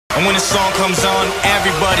And when the song comes on,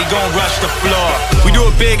 everybody gon' rush the floor. We do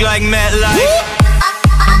it big like MetLife.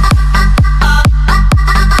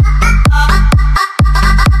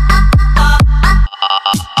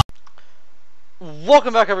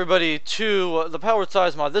 Welcome back everybody to the Powered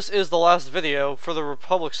Size mod. This is the last video for the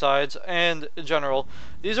Republic sides and in general.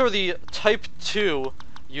 These are the Type 2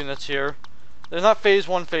 units here. They're not Phase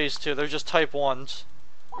 1, Phase 2, they're just Type 1s.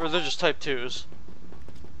 Or they're just Type 2s.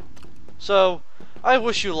 So, I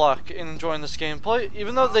wish you luck in enjoying this gameplay.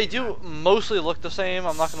 Even though they do mostly look the same,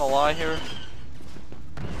 I'm not gonna lie here.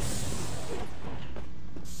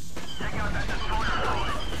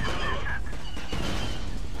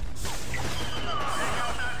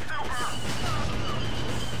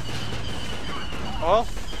 Well,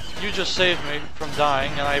 you just saved me from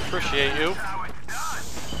dying, and I appreciate you.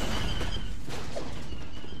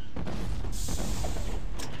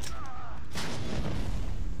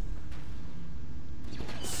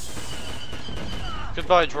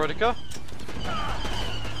 Goodbye, Droidica.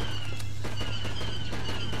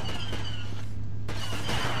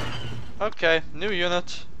 Okay, new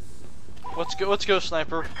unit. Let's go,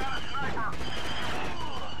 Sniper.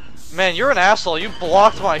 Man, you're an asshole. You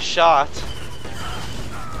blocked my shot.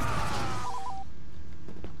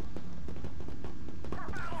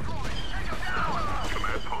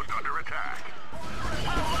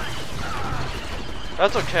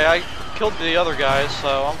 That's okay, I killed the other guys,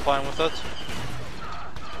 so I'm fine with it.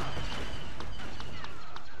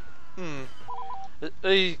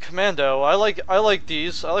 A Commando. I like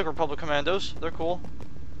these. I like Republic Commandos. They're cool.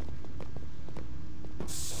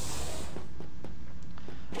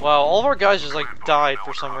 Wow, all of our guys just like died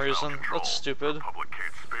for some reason. That's stupid.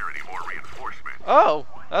 Oh,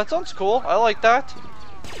 that sounds cool. I like that.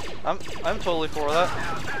 I'm totally for that.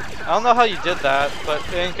 I don't know how you did that, but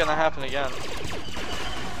it ain't gonna happen again.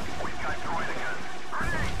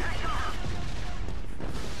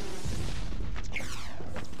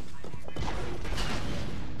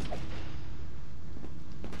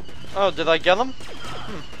 Oh, did I get him?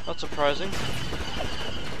 That's surprising.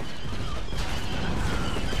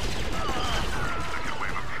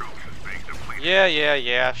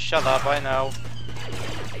 Yeah, shut up, I know.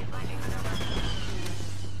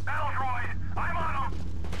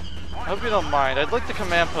 I hope you don't mind. I'd like the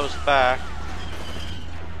command post back.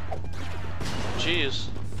 Jeez.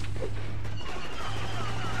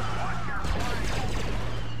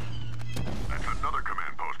 That's another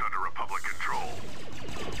command post under Republic control.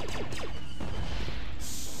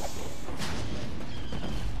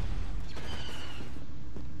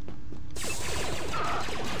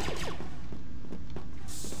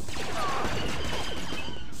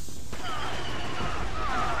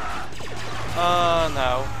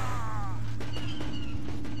 No.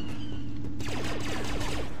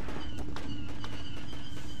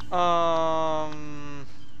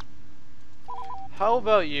 How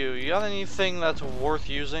about you? You got anything that's worth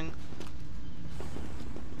using?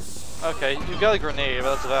 Okay, you got a grenade,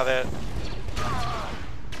 but that's about it.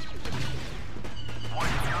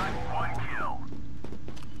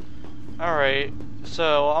 Alright,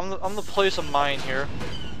 so I'm gonna place a mine here.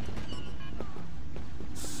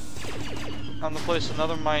 I'm gonna place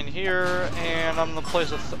another mine here, and I'm gonna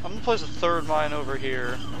place a third mine over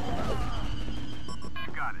here.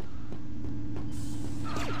 You got it.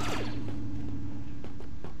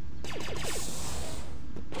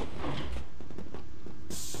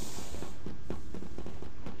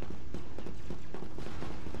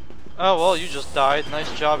 Oh well, you just died.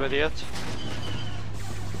 Nice job, idiot.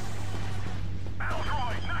 I'm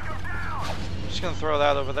just gonna throw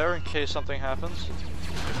that over there in case something happens.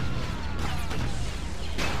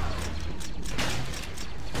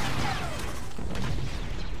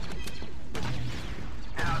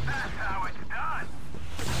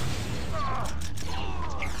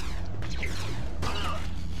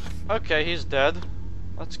 Okay, he's dead.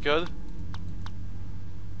 That's good.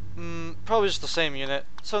 Probably just the same unit,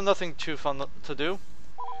 so nothing too fun to do.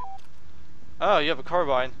 Oh, you have a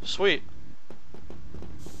Carbine. Sweet.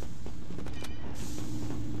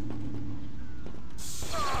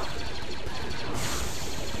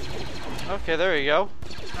 Okay, there you go.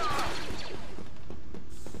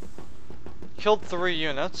 Killed 3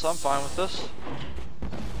 units. I'm fine with this.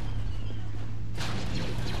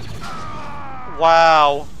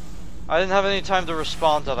 Wow. I didn't have any time to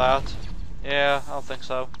respond to that. Yeah, I don't think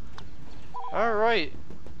so. Alright.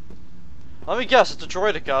 Let me guess, it's a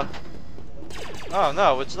Droidica. Oh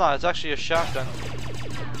no, it's not. It's actually a shotgun.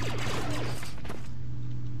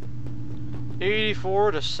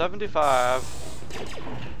 84 to 75.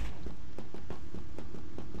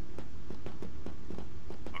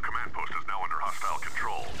 A command post is now under hostile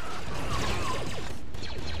control.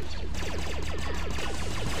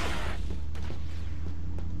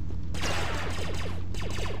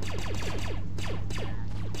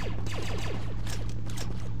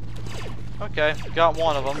 Okay, got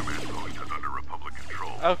one of them. Command post is under Republic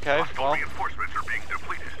control. Okay, Hostile well, reinforcements are being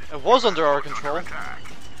depleted. it was under our Post control. under attack.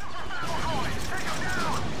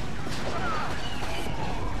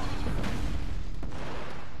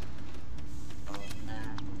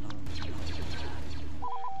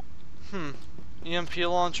 EMP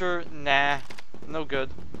launcher? Nah, no good.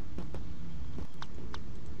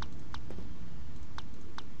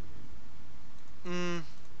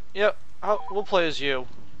 Yep, we'll play as you.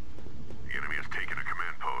 The enemy has taken a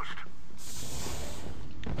command post.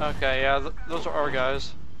 Okay, yeah, those are our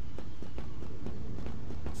guys.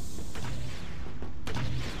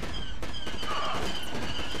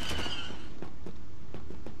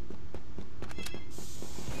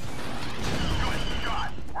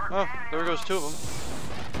 Oh, there goes two of them.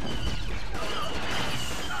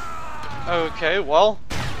 Okay, well,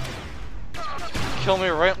 kill me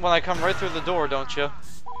right when I come right through the door, don't you?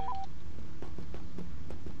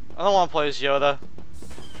 I don't want to play as Yoda.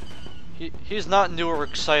 He's not new or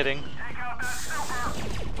exciting.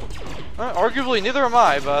 Arguably, neither am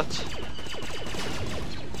I, but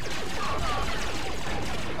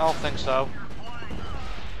I don't think so.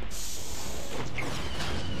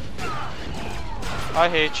 I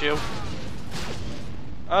hate you.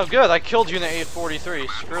 Oh good, I killed Unit 843.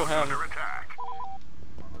 Screw him. Under attack.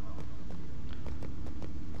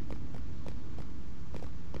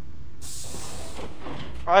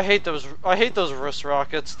 I hate those wrist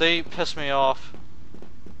rockets. They piss me off.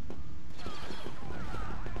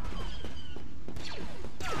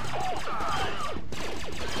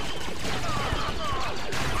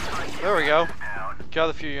 There we go. Got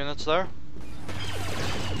a few units there.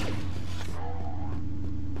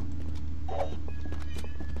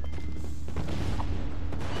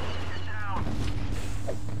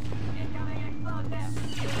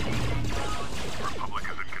 Republic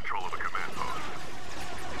is in control of a command post.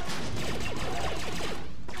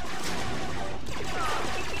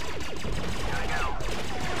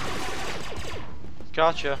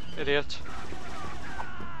 Gotcha, idiot.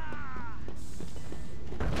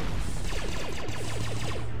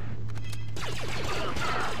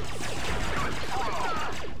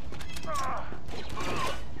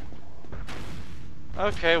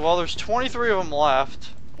 Okay, well there's 23 of them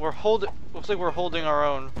left. Looks like we're holding our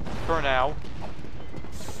own for now.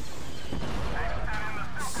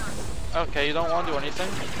 Okay, you don't want to do anything.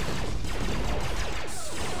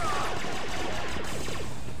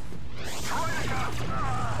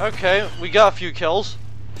 Okay, we got a few kills.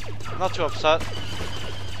 Not too upset. A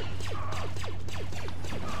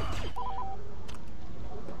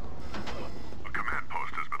command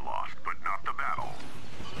post has been lost, but not the battle.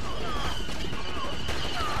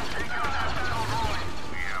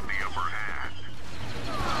 We have the upper hand.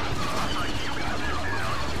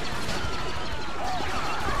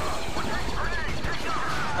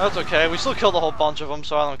 That's okay, we still killed a whole bunch of them,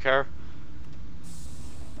 so I don't care.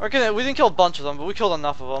 Okay, we didn't kill a bunch of them, but we killed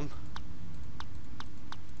enough of them.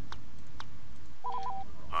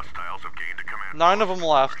 Hostiles have gained a command 9 of post. them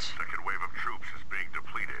left. Second wave of troops is being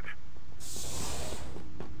depleted.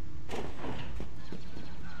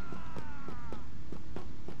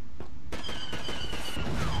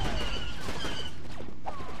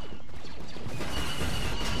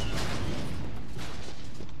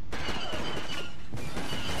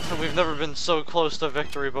 We've never been so close to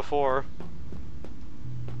victory before.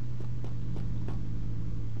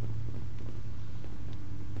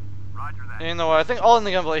 Roger that. You know what, I think I'll end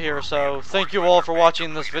the gameplay here, so thank you all for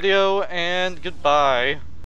watching this video, and goodbye.